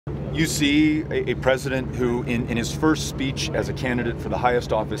You see a president who, in his first speech as a candidate for the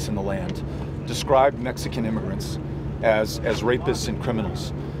highest office in the land, described Mexican immigrants as rapists and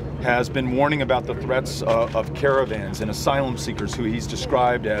criminals, has been warning about the threats of caravans and asylum seekers who he's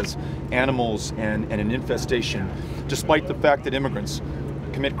described as animals and an infestation, despite the fact that immigrants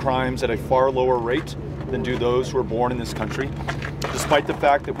commit crimes at a far lower rate than do those who are born in this country, despite the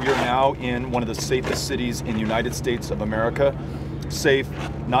fact that we are now in one of the safest cities in the United States of America. Safe,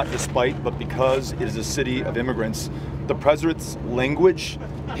 not despite, but because it is a city of immigrants. The president's language,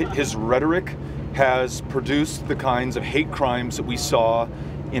 his rhetoric, has produced the kinds of hate crimes that we saw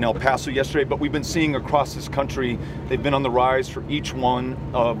in El Paso yesterday, but we've been seeing across this country. They've been on the rise for each one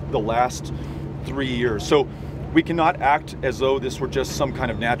of the last 3 years. So we cannot act as though this were just some kind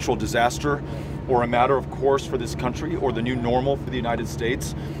of natural disaster or a matter of course for this country or the new normal for the United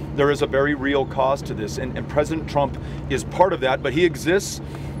States. There is a very real cause to this, and President Trump is part of that, but he exists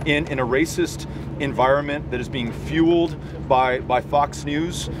in a racist environment that is being fueled by Fox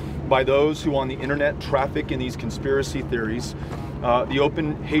News, by those who on the internet traffic in these conspiracy theories, the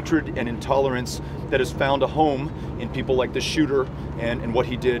open hatred and intolerance that has found a home in people like the shooter and what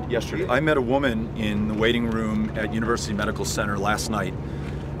he did yesterday. I met a woman in the waiting room at University Medical Center last night.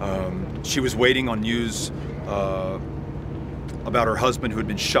 She was waiting on news about her husband who had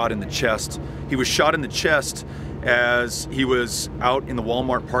been shot in the chest. He was shot in the chest as he was out in the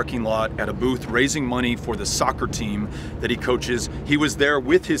Walmart parking lot at a booth raising money for the soccer team that he coaches. He was there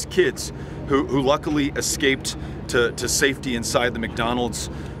with his kids who luckily escaped to safety inside the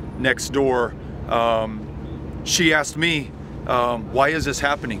McDonald's next door. She asked me, why is this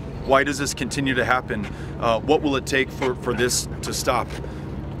happening? Why does this continue to happen? What will it take for this to stop?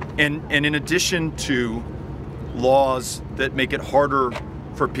 And in addition to laws that make it harder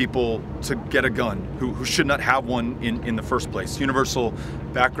for people to get a gun who should not have one in the first place, universal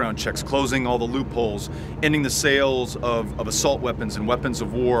background checks, closing all the loopholes, ending the sales of assault weapons and weapons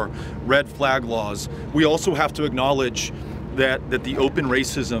of war, red flag laws, we also have to acknowledge that the open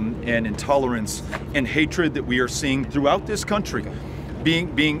racism and intolerance and hatred that we are seeing throughout this country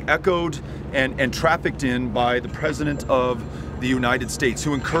being echoed and trafficked in by the President of the United States,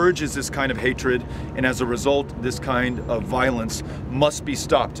 who encourages this kind of hatred, and as a result, this kind of violence must be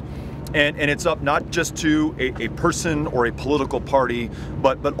stopped. And it's up not just to a person or a political party,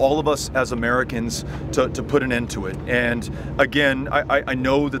 but all of us as Americans to put an end to it. And again, I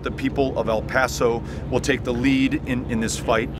know that the people of El Paso will take the lead in this fight.